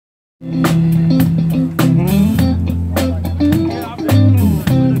Candy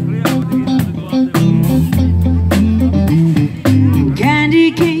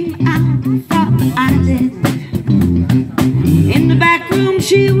came out from the island. In the back room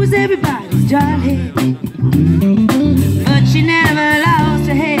she was everybody's darling, but she never lost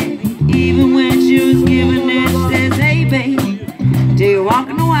her head. Even when she was giving it, she says, hey babe, take a walk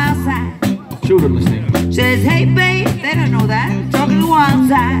on the wild side. Children listening. Says, hey babe, they don't know that. Talking to the wild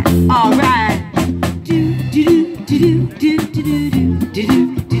side. Alright. Do do do do do do do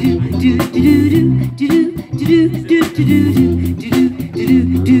do do do do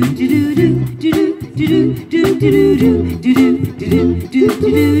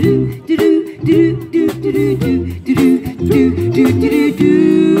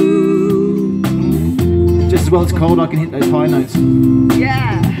Just as well it's cold, I can hit those high notes.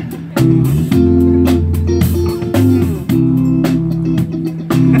 Yeah.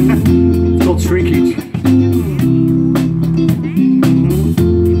 It's called shrinkage.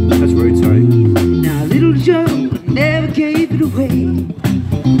 That's rude, sorry. Now little Joe never gave it away.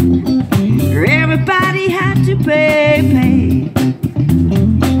 Everybody had to pay.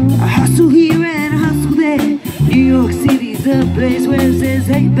 A hustle here and a hustle there. New York City's the place where it says,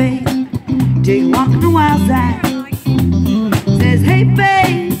 hey babe, take a walk on the wild side. Says, hey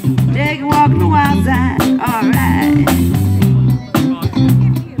babe, take a walk on the wild side. Alright.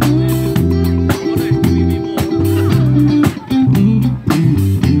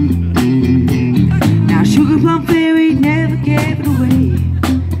 Now Sugar Plum Fairy never gave it away.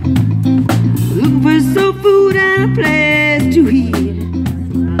 Looking for soul food and a place to eat.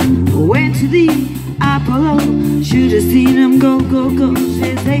 Went to the Apollo, should have seen him go.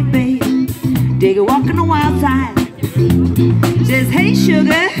 Says, hey babe, take a walk on the wild side. Says, hey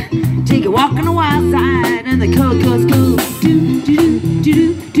sugar, take a walk on the wild side. And the cold goes go. Do do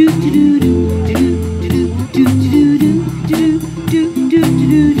do do do do do do do do do do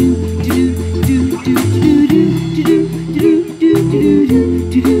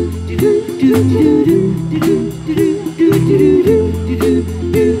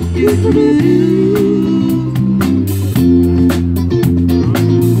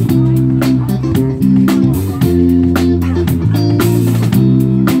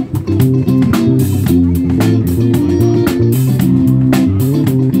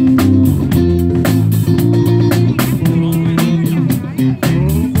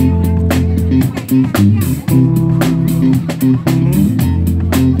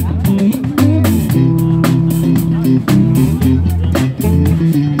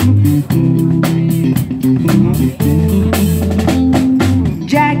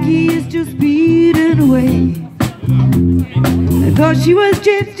Jackie is still speeding away. I thought she was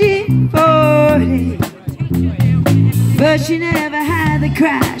 50-40, but she never had the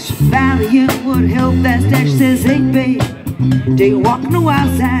crash. Valium would help that stash. Says, hey babe, take a walk on the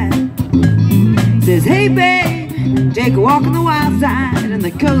wild side. Says, hey babe, take a walk on the wild side. And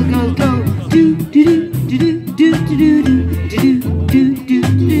the color goes go. Do do do do do do do do do do.